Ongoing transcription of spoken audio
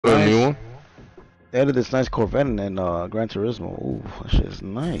A new Nice. one? They added this nice Corvette in Gran Turismo. Ooh, that shit is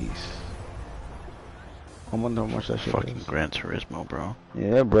nice. I wonder how much that shit Fucking is. Gran Turismo, bro.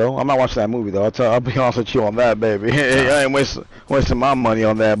 Yeah, bro. I'm not watching that movie though. I'll be honest with you on that, baby. I ain't wasting my money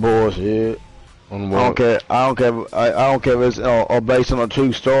on that bullshit. On I don't what? care. I don't care. I don't care if it's based on a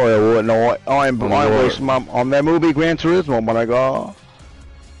true story or what. No, I ain't On wasting my what? on that movie Gran Turismo. My nigga.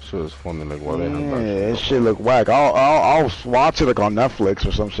 Shit is funny, like why they have Yeah, that shit that up shit on look there. whack. I'll watch it like on Netflix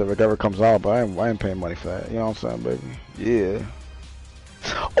or some shit if it ever comes out, but I ain't paying money for that. You know what I'm saying, baby? Yeah.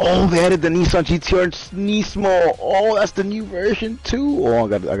 Oh, they added the Nissan GTR Nismo. Oh, that's the new version too. Oh, I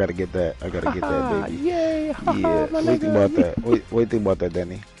gotta get that. I gotta get that, Haha, baby. yay, Yeah. haha, my What do you think about nigga. that? What do you think about that,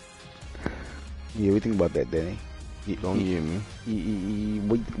 Danny? Yeah, what do you think about that, Danny? Don't hear me. What do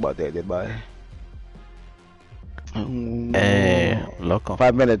you think about that, dead boy? Hey, loco.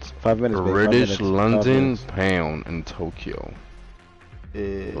 5 minutes. 5 minutes, baby. 5 British minutes. 5 London minutes. pound in Tokyo.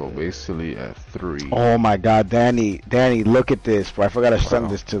 Yeah. So basically at 3. Oh my God, Danny, look at this, bro. I forgot to send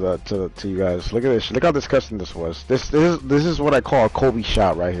Wow. this to you guys. Look at this. Look how disgusting this was. This is what I call a Kobe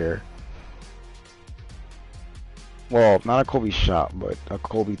shot right here. Well, not a Kobe shot, but a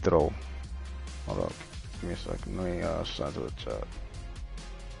Kobe throw. Hold up, give me a second. Let me send to the chat.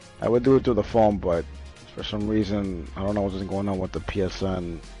 I would do it through the phone, but for some reason I don't know what's going on with the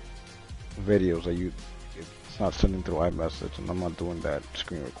PSN videos. It's not sending through iMessage, and I'm not doing that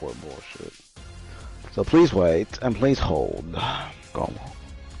screen record bullshit. So please wait and please hold. Go.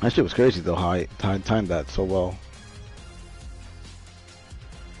 That shit was crazy though, how I timed that so well.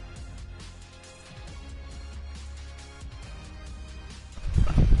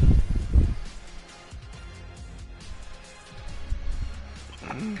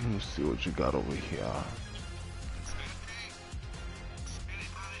 Let's see what you got over here.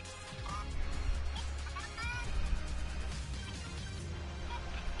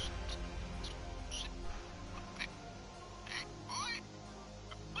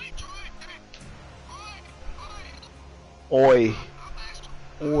 Oi.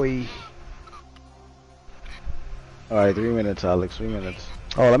 Oi. Alright, 3 minutes, Alex, 3 minutes.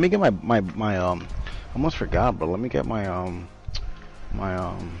 Oh, let me get my I almost forgot, but let me get my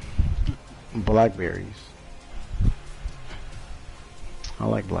blackberries. I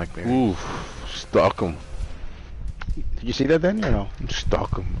like blackberries. Oof, stuck him. Did you see that then, or no?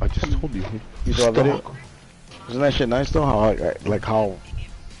 Stuck him. I just told you. You saw that video? Stuck 'em. Isn't that shit nice though?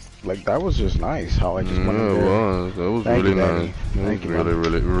 Like that was just nice. How I just went in Yeah, there. it was. It was Thank really you, Danny. nice. It was Thank you, really, man.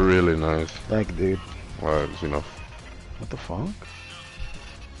 really, really nice. Thank you, dude. Alright, that's enough. What the fuck?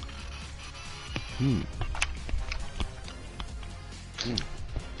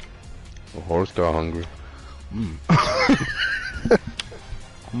 The horse got hungry.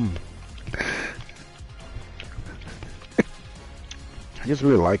 I just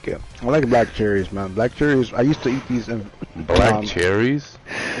really like it. I like black cherries, man. Black cherries. I used to eat these in Black cherries?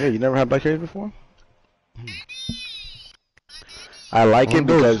 Yeah, you never had black cherries before? I like it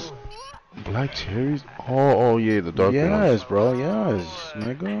because Black cherries? Oh, yeah, the dark ones. yes, bro. Yes,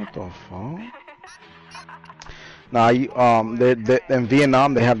 nigga. What the fuck? Nah, they in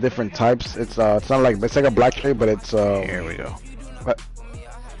Vietnam they have different types. It's not like it's like a black cherry, but it's Here we go. But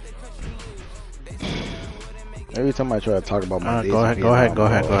every time I try to talk about my days Go in ahead, Vietnam, go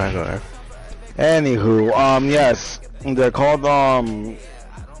ahead, bro. go ahead, go ahead. Anywho, yes, they're called I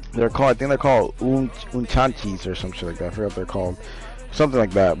think they're called unchanchis or some shit like that. I forgot what they're called, something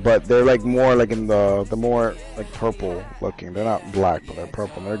like that. But they're like more like in the more like purple looking. They're not black, but they're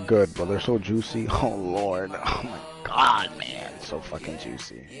purple. They're good, but they're so juicy. Oh lord, oh my god, man, so fucking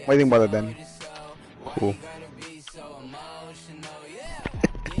juicy. What do you think about it, then? Cool.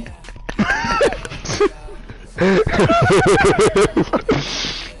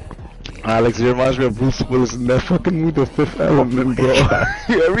 Alex, you reminds me of Bruce Willis in that fucking movie, The Fifth Element, bro.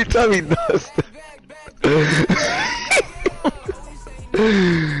 Every time he does that.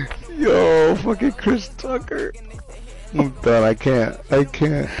 Yo, fucking Chris Tucker. I'm done. I can't.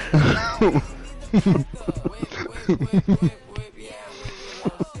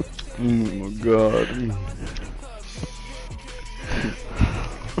 Oh my god.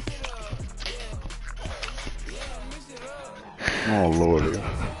 Oh lordy.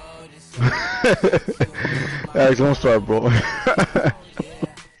 Alex, don't start, bro.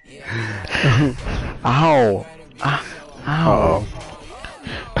 Ow. Ow.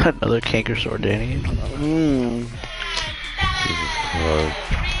 Another canker sore, Danny. There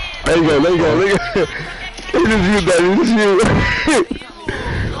you go. Let me just you.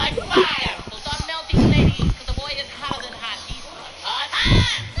 Like fire, so start melting ladies, cause the boy is hotter than hot. He's hot.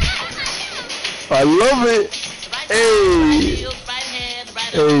 I love it. Right Hey. heels, right hand, right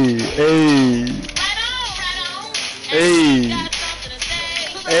Hey, hey, hey,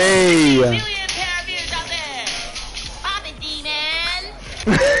 hey.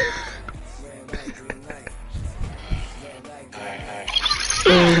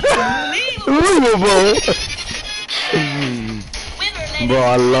 Unbelievable. Bro,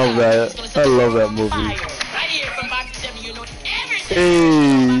 I love that. I love that movie.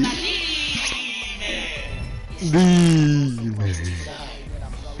 Hey.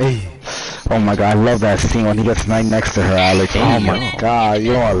 Hey. Oh my god, I love that scene when he gets right next to her, Alex. Oh my god,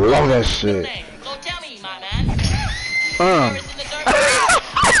 yo, I love that shit.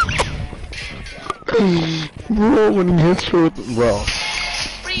 Bro, when he hits her with, bro.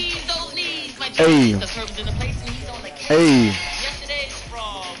 Hey. Hey.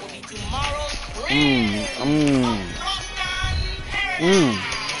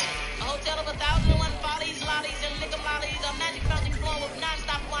 A hotel of 1,001 follies, lollies, and liquor lollies, a magic melting floor with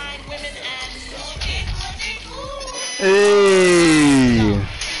non-stop wine, women, and Hey.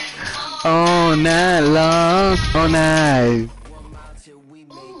 All night long, all night.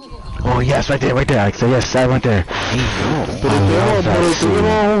 Oh yes, right there, Alex. Yes, right there.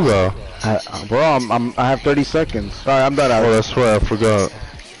 Bro, I have 30 seconds. Sorry, I'm done, Alex. Oh, that's right, I forgot.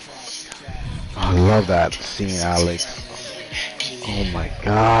 I love that scene, Alex. Oh my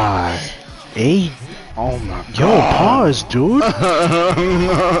god. Hey, Oh my god. yo, pause, dude.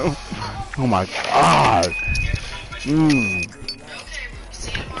 Oh my god. She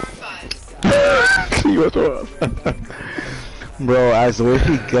was rough. Bro, as the way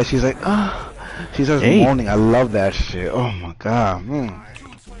she gets, she's like, she starts moaning. I love that shit. Oh my god.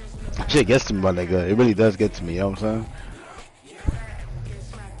 Shit gets to me, my nigga. It really does get to me, you know what I'm saying?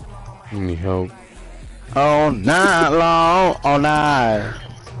 You need help. All night long, all night.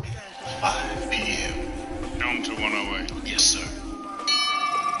 5 p.m. Down to 108. Yes, sir.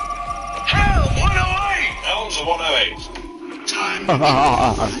 Hell, 108! Down to 108. Time to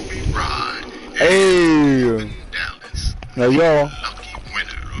movie ride. Hey. Dallas. Now, yo. Lucky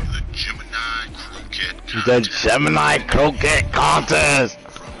winner of the Gemini Croquette The Contest. Gemini Croquette Contest.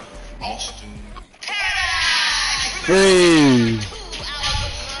 Austin. Hey.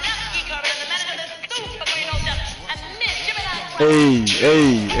 Hey,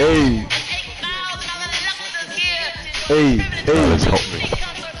 hey, hey. Hey, hey. Let's help me.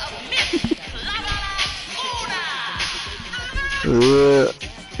 Hey,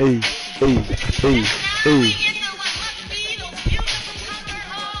 hey, hey, hey. Hey.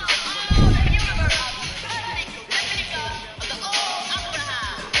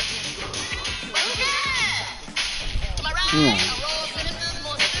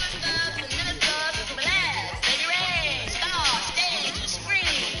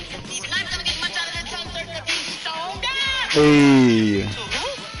 Hey.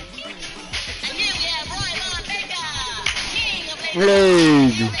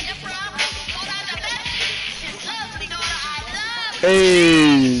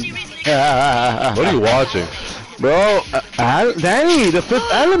 Hey. What are you watching? Bro, Danny, the Fifth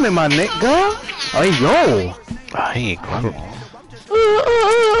Element, my nigga. Hey, yo. Hey, cool.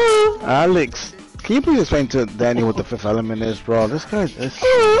 Alex, can you please explain to Danny what the Fifth Element is, bro? This guy is...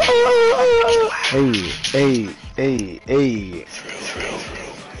 Hey, hey, hey, hey.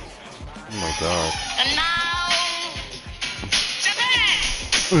 Oh my god. And now,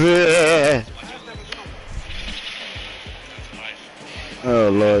 Oh,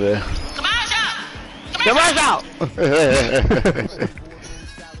 Lord. commercial!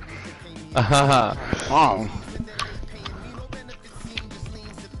 Oh.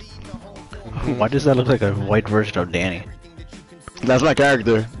 Why does that look like a white version of Danny? That's my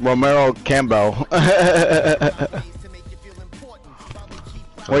character, Romero Campbell. What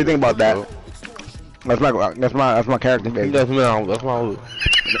do you think about that? That's my character, baby. That's my.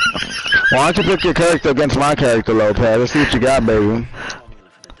 Why don't you pick your character against my character, Lopez? Let's see what you got, baby.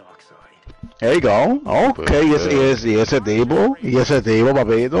 There you go. Okay, yes, a table. Yes, a table,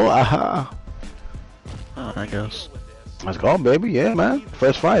 papito. Aha. Oh, I guess. Let's go, baby. Yeah, man.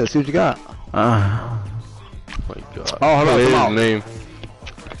 First fight. Let's see what you got. Oh my god. Oh, hold on, What is come his on. name?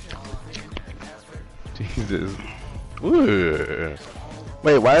 Jesus. Ooh.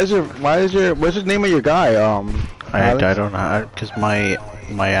 Wait, what's the name of your guy? I Alex? don't know, because my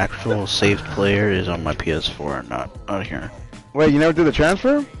actual saved player is on my PS4, not here. Wait, you never did the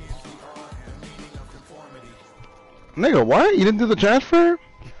transfer? Nigga, what? You didn't do the transfer?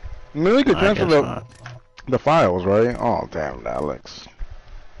 You really could I transfer guess not. the files, right? Oh, damn, Alex.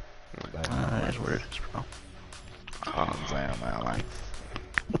 That's what it is, bro. Oh, damn, Alex.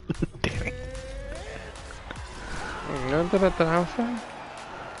 Damn it.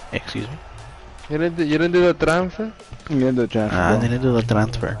 Excuse me? You didn't do the transfer? You didn't do the transfer. I bro. didn't do the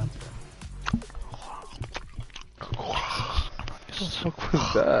transfer. What the fuck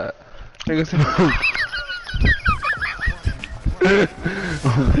was that? Nigga said,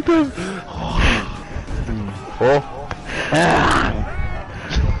 oh.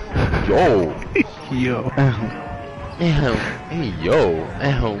 Yo. Yo. Hey, yo.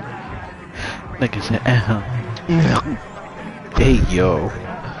 Nigga said, Hey, yo.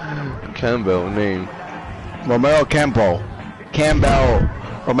 Campbell name. Romero Campbell.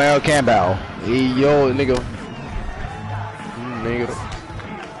 Romero Campbell. Hey, yo, nigga. Negro.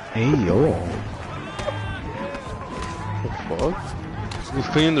 Hey, yo. What the fuck? Who's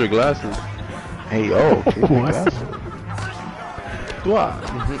cleaning their glasses? Hey, yo. What? Toi.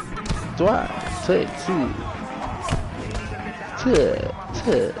 Toi.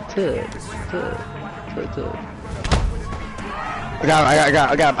 I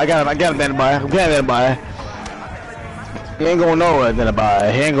got him, then boy. I'm getting it, boy. He ain't going nowhere, then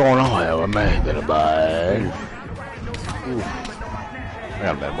boy. He ain't going nowhere with me, then boy. I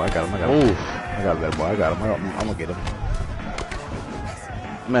got him, then boy. I got him. Oof. I got him, then boy. I got him. I'm gonna get him.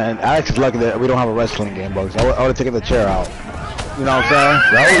 Man, Alex is lucky that we don't have a wrestling game, bugs. I would have taken the chair out. You know what I'm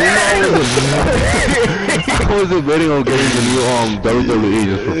saying? I was debating on getting the new WWE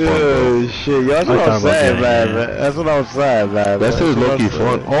just for fun, bro. Shit, that's what I'm saying, man. That's what I'm saying, man. That's just low-key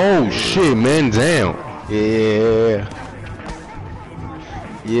fun. Oh shit, man, damn. Yeah.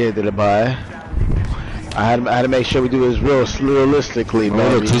 Yeah, did it buy? I had to make sure we do this realistically, Oh,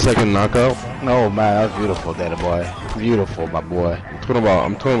 man. the 2-second knockout. No, man, that was beautiful, daddy boy. Beautiful, my boy.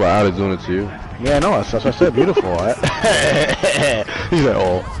 I'm talking about Alex doing it to you. Yeah, no, that's what I said. Beautiful. Right? He's like,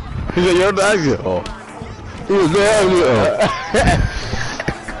 oh. He's like, you're not. He's like, oh. He was there.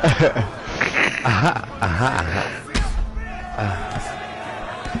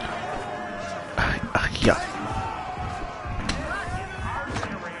 Yeah.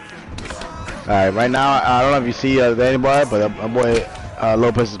 Alright, right now, I don't know if you see anybody, but my boy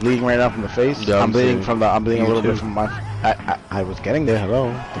Lopez is bleeding right now from the face. Yeah, I'm I'm bleeding seeing. I'm bleeding a Me little bit too. from my. I was getting there.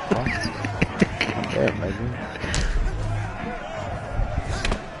 Hello. What the fuck? I'm dead, baby.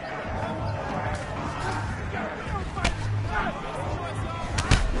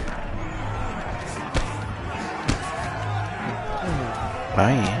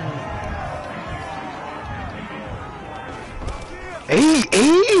 Bye.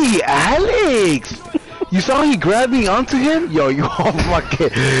 Hey, Alex! You saw he grabbed me onto him? Yo, you all fucking.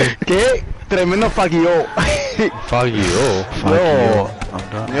 ¿Qué? Tremendo fagio. Fuck you. Yo. I'm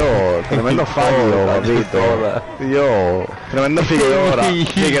done. Yo, tremendo fagio, papito. Yo, tremendo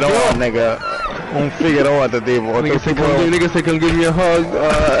Figueroa, nigga. Un Figueroa, este tipo. Nigga say come give me a hug.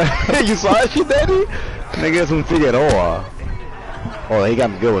 You saw that shit, daddy? Nigga, es un Figueroa. Oh, he got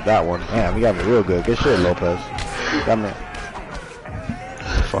me good with that one. Damn, he got me real good. Good shit, Lopez. Got me.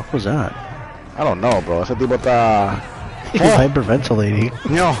 The fuck was that? I don't know, bro. Ese tipo está... He's hyperventilating.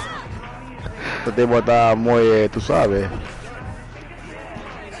 No. Ese tipo está muy, tú sabes.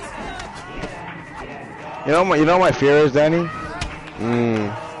 You know what my fear is, Danny?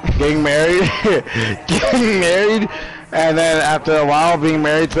 Getting married. Getting married. And then after a while being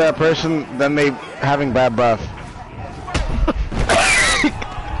married to that person, then they having bad breath.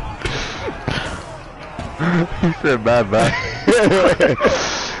 He said bad.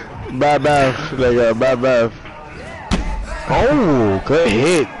 Bad bath, like bad bath. Oh, good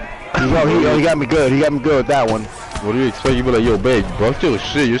hit. He got me good. He got me good with that one. What do you expect? You be like, yo, babe, fuck your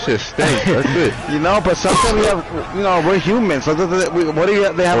shit. Your shit stinks. That's it. You know, but sometimes we have, you know, we're human. So what do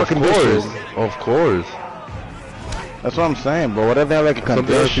you? They have a condition. Of course. That's what I'm saying, bro. What if they have like a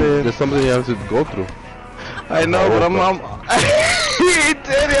condition? There's something you have to go through. I know, but I'm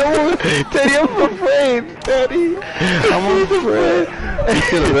Teddy, I'm afraid. Teddy, I'm afraid. You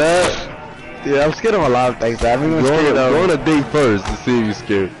scared of that? Yeah, I'm scared of a lot of things. I'm even scared Go on of. a date first to see if you're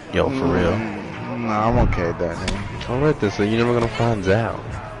scared. Yo, for real. No, I'm okay, Danny. Alright then, so you're never gonna find out.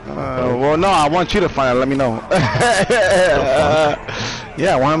 Well, no, I want you to find out. Let me know.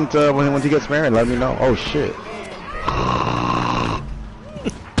 Yeah, I want him to when he gets married. Let me know. Oh shit. Oh!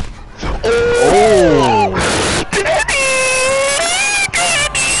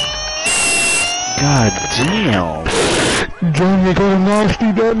 God damn. Danny got him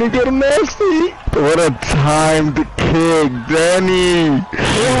nasty. Danny got him nasty. What a time to kick, Danny.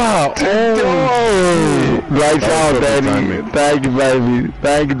 Wow. Oh. Lights out, perfect Danny. timing. Thank you, baby.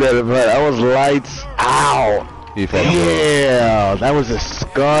 Thank you, Danny. That was lights out. He fucked up. Yeah, that was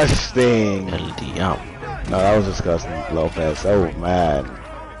disgusting. El diablo. No, that was disgusting, Lopez. Oh, man.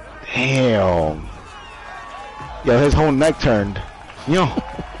 Damn. Yo, his whole neck turned. Yo.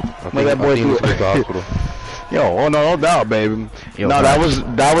 Made that boy he do was it. to the hospital. Yo, oh no doubt, baby. Yo, No, that was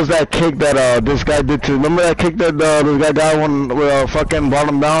that kick that this guy did to. Remember that kick that this guy got when fucking brought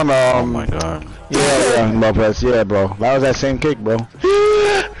him down? Oh my god. Yeah, Lopez. Yeah, bro. That was that same kick, bro.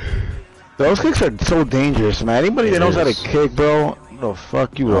 Those kicks are so dangerous, man. Anybody that knows how to kick, bro, the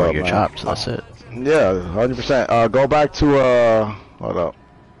fuck you Oh, up, your man. chops. That's it. Yeah, 100%. Go back to hold up.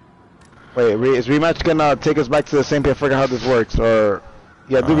 Wait, is rematch gonna take us back to the same page? I forgot how this works. Or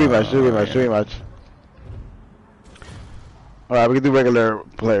yeah, do rematch. Alright, we can do regular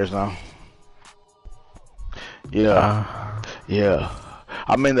players now. Yeah.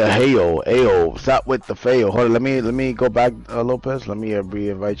 I'm in the Ayo. Stop with the fail. Hold on, let me go back, Lopez. Let me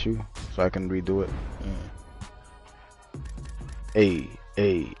re-invite you so I can redo it. A.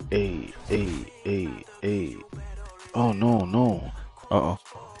 Oh no. Uh-oh.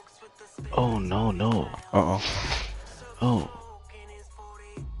 Oh no. Uh-oh. Oh.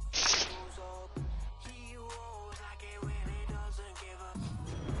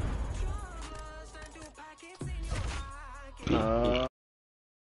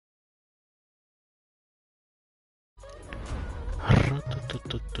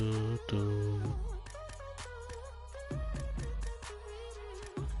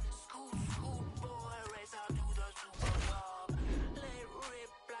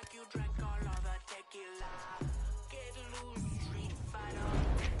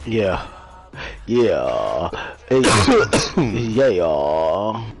 Yeah. Hey.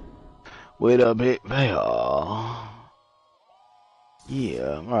 Yeah. Wait a bit.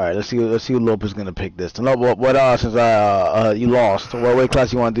 Yeah. All right. Let's see what Lopez is gonna pick this. No, what since you lost? What weight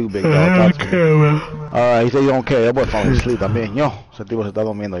class you want to do, big dog? I don't care, man. All right. He said you don't care. That boy falling asleep también. Yo, ese tipo se está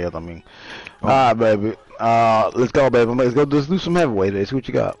durmiendo ya también. All right, baby. Let's go, baby. Let's do some heavyweight. Let's see what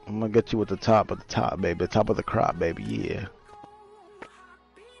you got. I'm gonna get you with the top baby. The top of the crop, baby. Yeah.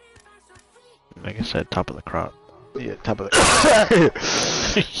 Like I said, top of the crop. Yeah, top of the.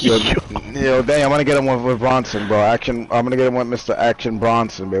 yo, dang! I'm gonna get him with Bronson, bro. I'm gonna get him with Mr. Action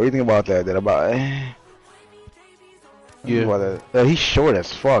Bronson, bro. What do you think about that? Yeah. About that? He's short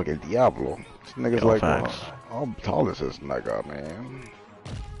as fuck, El Diablo. This nigga's like, how tall is this nigga, man?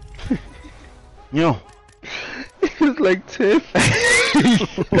 Yo. He's like 10.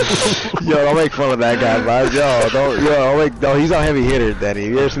 Yo, don't make fun of that guy, bro. No, he's a heavy hitter, Daddy.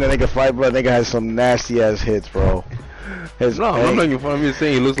 You ever seen that nigga fight, bro? That nigga has some nasty ass hits, bro. I'm not making fun of you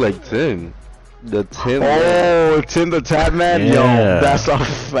saying he looks like Tim. The Tim. Oh, Tim the Tap Man? Yeah. Yo, that's a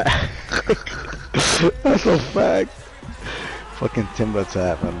fact. That's a fact. Fucking Tim the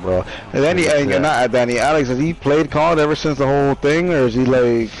Tap Man, bro. And then not Danny Alex, has he played COD ever since the whole thing, or is he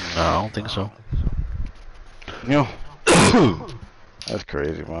like? No, I don't think so. Yo. That's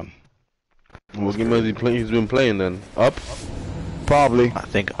crazy, man. What game has he's been playing then? Up? Probably. I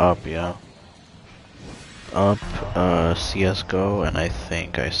think up, yeah. Up, CSGO, and I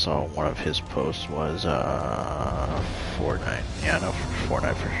think I saw one of his posts was, Fortnite. Yeah, no,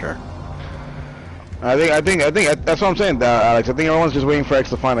 Fortnite for sure. I think that's what I'm saying, Alex. I think everyone's just waiting for X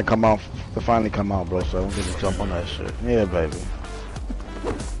to finally come out, bro. So I'm gonna jump on that shit. Yeah, baby.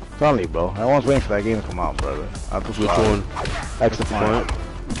 Totally, bro. Everyone's waiting for that game to come out, brother. Which one? X to find out.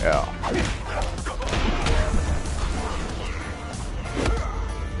 Yeah.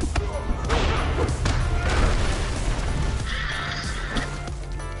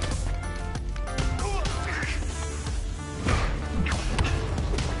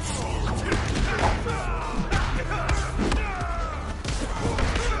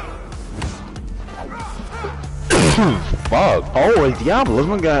 Fuck. Oh, El Diablo. This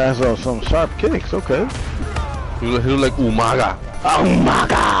one guy has some sharp kicks. Okay. He was like Umaga.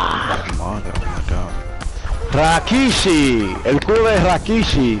 Umaga. Oh my god. Rakishi. El culo de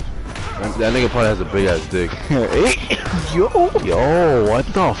Rakishi. That nigga probably has a big ass dick. Yo, what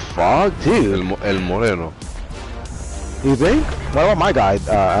the fuck, dude? El Moreno. You think? What about my guy,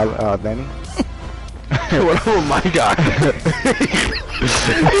 Danny? What about my guy?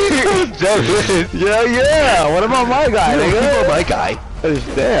 Yeah. What about my guy? What about my guy?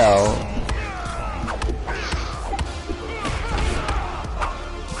 Damn.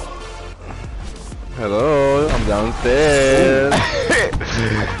 Hello, I'm downstairs.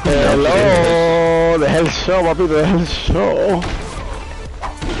 Hello, the hell show, papi, the hell show.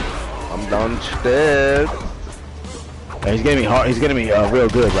 I'm downstairs. He's getting me hard. He's getting me real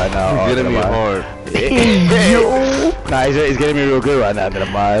good right now. He's getting me hard. Nah, he's getting me real good right now.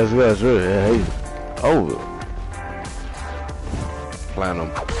 That's really, yeah. Oh.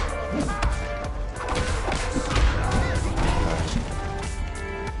 Platinum.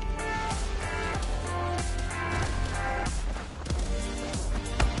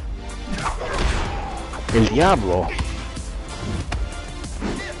 El Diablo.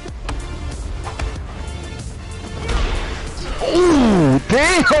 Ooh,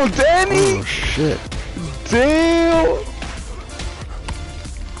 damn, Danny! Oh shit. Damn!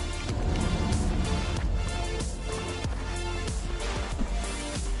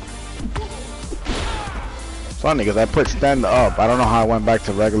 Funny, because I put stand up. I don't know how I went back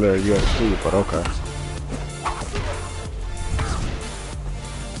to regular UFC, but okay.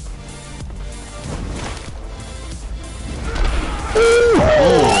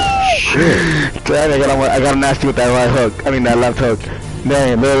 Oh shit. Damn, I got nasty with that right hook. I mean, that left hook.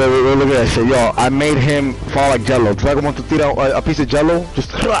 Damn, look at that shit. Yo, I made him fall like jello. It's like I want to tira a piece of jello.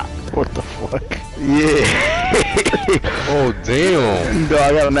 Just, What the fuck? yeah. Oh damn. Yo,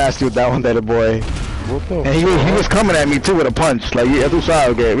 I got nasty with that one, that boy. What the And he was coming at me too with a punch. Like, yeah, tú sabes,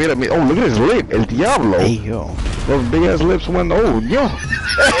 okay. Mira, oh, look at his lip. El Diablo. Hey yo. Those big ass lips went, oh, yo.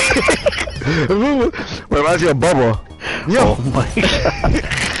 Reminds you of Bubba. Yo. Oh my god.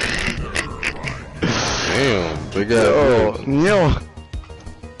 Damn, big ass Oh, lips. yo.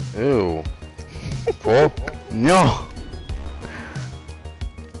 Ew. Fuck. Yo.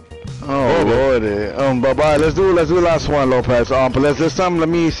 Oh lordy. Bye. Let's do the last one, Lopez. But let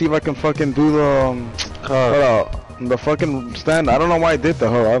me see if I can fucking do the hold up. The fucking stand. I don't know why I did that.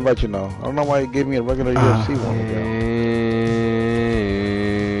 Hold on, I'll let you know. I don't know why he gave me a regular UFC one again.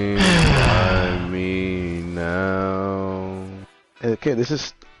 I mean now. Okay, this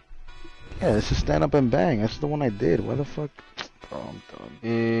is stand up and bang. That's the one I did. Why the fuck? Bro, I'm done.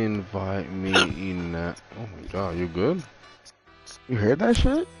 Invite me in that. Oh my god, you good? You heard that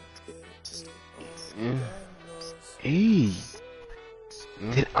shit? Yeah. Hey.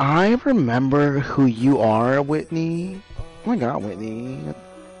 Did I remember who you are, Whitney? Oh my god, Whitney.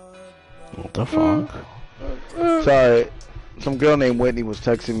 What the fuck? Sorry. Some girl named Whitney was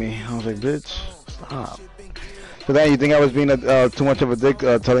texting me. I was like, bitch, stop. So then you think I was being too much of a dick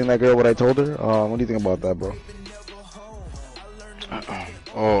telling that girl what I told her? What do you think about that, bro?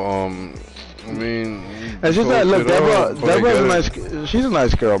 Oh, I mean, It's just that, look, Deborah's a nice, she's a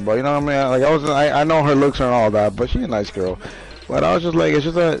nice girl, bro. You know what I mean? Like, I know her looks and all that, but she's a nice girl. But I was just like, it's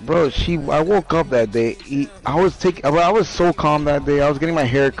just that, bro, I woke up that day, I was so calm that day. I was getting my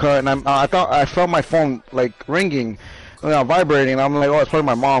hair cut, and I felt my phone, like, ringing, vibrating, and I'm like, oh, it's probably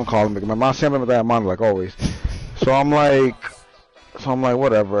my mom calling me, because my mom sent me with that mom, like, always. So I'm like,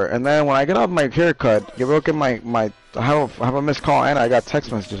 whatever. And then when I get off my haircut, you look at I have a missed call and I got text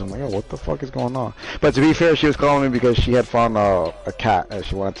messages. I'm like, oh, what the fuck is going on? But to be fair, she was calling me because she had found a cat and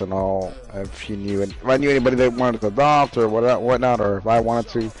she wanted to know if I knew anybody that wanted to adopt or whatnot, or if I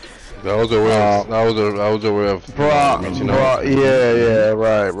wanted to. That was a way. I was a way of reaching out. Yeah,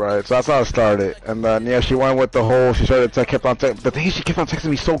 right. So that's how it started. And then yeah, she went with the whole. She started to kept on. The thing she kept on texting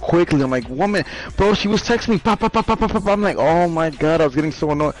me so quickly. I'm like, woman, bro, she was texting me. Pop, pop, pop, pop, pop, pop. I'm like, oh my god, I was getting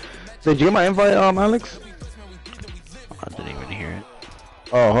so annoyed. Did you get my invite, Alex? I didn't even hear it.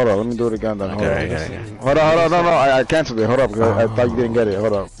 Oh, hold on, let me do it again then. Hold on, no, I canceled it. Hold up, because I thought you didn't get it.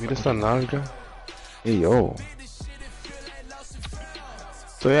 Hold up. Mira esta nalga. Hey, yo.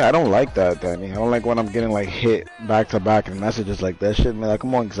 So yeah, I don't like that, Danny. I don't like when I'm getting like hit back to back and messages like that shit, man. Like,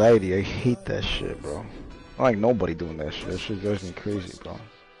 I'm on anxiety. I hate that shit, bro. I don't like nobody doing that shit. That shit drives me crazy, bro.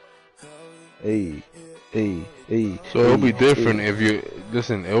 Hey. So it'll be different if you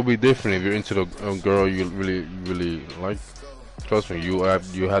listen. It'll be different if you're into the girl you really like. Trust me, you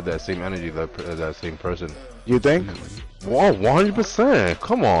have that same energy that same person. You think? Wow, 100%.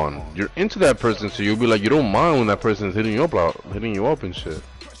 Come on, you're into that person, so you'll be like, you don't mind when that person's hitting you up and shit.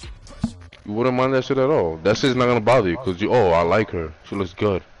 You wouldn't mind that shit at all. That shit's not gonna bother you because I like her. She looks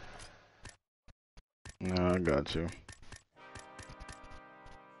good. No, I got you.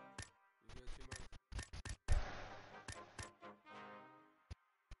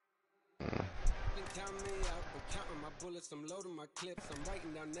 I'm loading my clips, I'm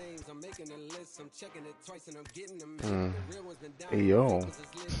writing down names, I'm making a list, I'm checking it twice and I'm getting them. Hey, yo.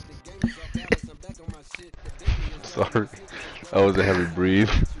 Sorry, that was a heavy breathe.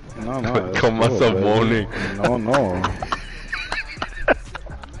 No, Call myself moaning. No.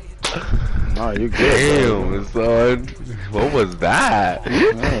 No, you good. Damn, son. What was that?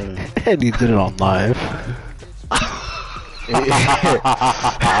 And he did it on live.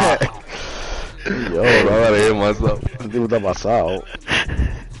 Yo, I gotta hear myself. Digo, tá passado.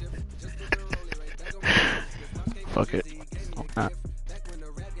 Fuck it.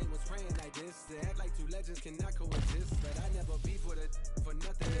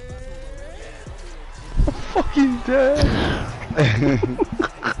 Fucking dead.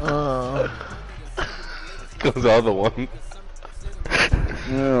 Cause the other one.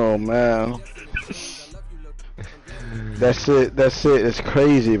 Oh man. That's it. That's it. It's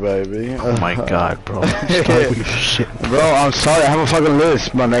crazy, baby. Oh my god, bro. Stop your shit. Bro, I'm sorry. I have a fucking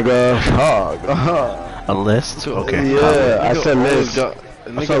list, my nigga. Fuck. A list? Okay. Yeah, I said list.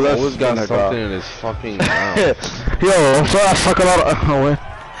 Nigga always got something in his fucking mouth. Yo, I'm sorry. I fuck a lot of. Oh, wait.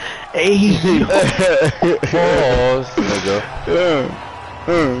 Hey. Pause, nigga.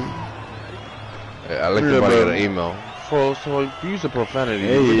 Yeah, I like to get an email. So use the profanity.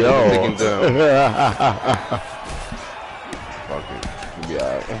 Hey, yo. Taking down. Fuck it. Be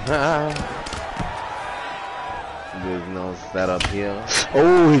alright. There's no setup here.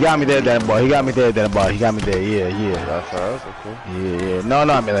 Oh, he got me there, that boy. He got me there, that boy. He got me there. Yeah, yeah. That's fast, okay. Yeah, yeah. No,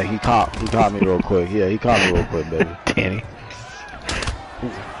 I mean, like, he caught me real quick. Yeah, he caught me real quick, baby. Danny.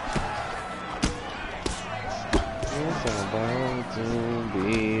 It's about to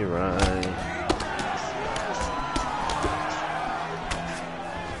be right.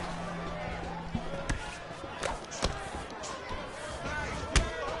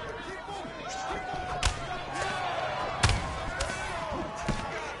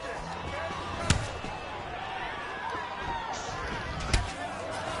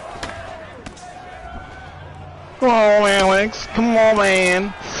 Come on, Alex. Come on,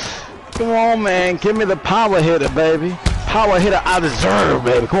 man. Come on, man. Give me the power hitter, baby. Power hitter I deserve,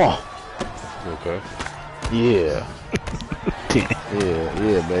 baby. Come on. Okay. Yeah.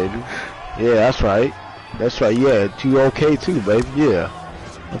 Yeah, baby. Yeah, that's right. That's right. Yeah, you okay too, baby. Yeah.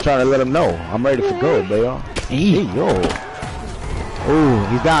 I'm trying to let him know. I'm ready for go, baby. Hey, yo. Ooh,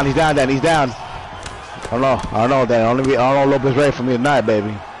 he's down, Dan. He's down. I don't know, Dan. I don't know Lopez ready for me tonight,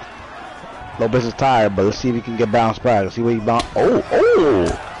 baby. Lopez is tired, but let's see if he can get bounced back. Let's see where he bounce. Oh,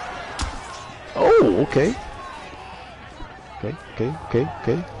 okay. Okay.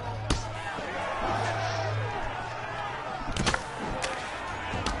 Okay.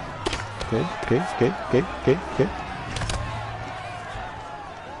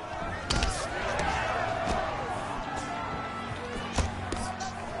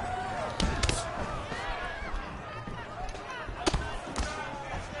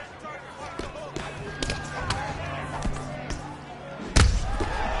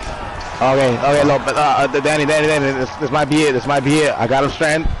 Okay, look, Danny, this might be it. I got him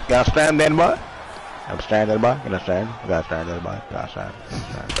stranded. Danny boy. I'm stranded, boy. Got him stranded.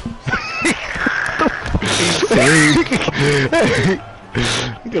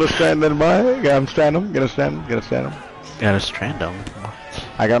 Get a stranded, boy. Got him stranded. Get a strand him. Gotta strand him.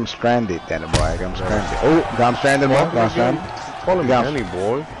 I got him stranded, Danny boy. I got him stranded. Oh, got him stranded, boy. Got him stranded. Call him Danny,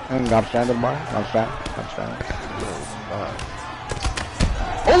 boy. Got him stranded, boy. Got him stranded.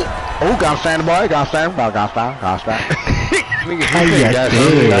 Oh, got him stranded, boy. Got him stranded. Nigga,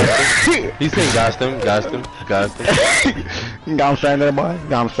 he's saying gassed him. Got him stranded, boy.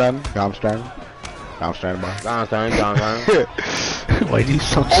 Got him stranded, boy. Why do you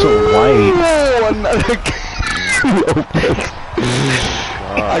sound so white? Oh, another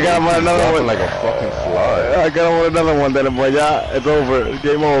I got him on another one. Like a fucking fly. I got him on another one, then, boy. Yeah, it's over. It's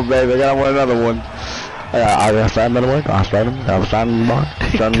game over, baby. I got him on another one. I got stranded, another one. Got him stranded, boy.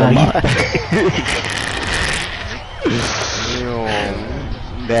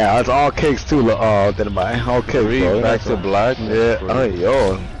 Yeah, it's all cakes too, then boy. All cakes, bro. Back to black. Yeah. Oh,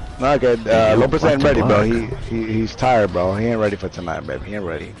 yo. No, good. Lopez ain't ready, bro. He's tired, bro. He ain't ready for tonight, baby. He ain't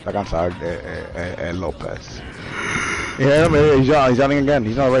ready. Like I'm sorry, Lopez. Yeah, I mean, he's yawning again.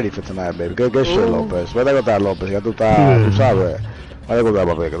 He's not ready for tonight, baby. Good shit, Lopez. Vete a contar, Lopez. Ya tú sabes. Vete a contar,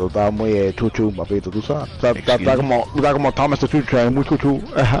 papi, que tú estás muy chuchu, papito, tú sabes. Está como Thomas the True Train, muy chuchu.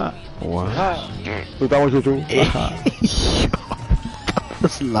 Ajá. What? Tú estás muy chuchu.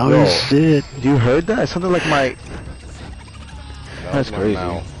 That's loud as shit. You heard that? It sounded like my... That's crazy.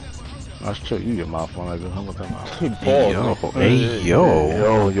 Mouth. I'll show you your mouth on like a humble time.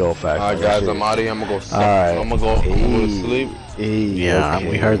 Yo, facts. Alright, guys, I'm out of here. I'm gonna go sleep. I'm gonna go to sleep. Yeah,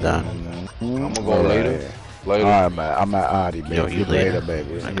 we heard that. I'm gonna go later. Alright, man. I'm at Adi, baby. Yo, you later,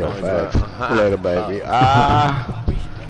 baby. Yo, facts. Later, baby.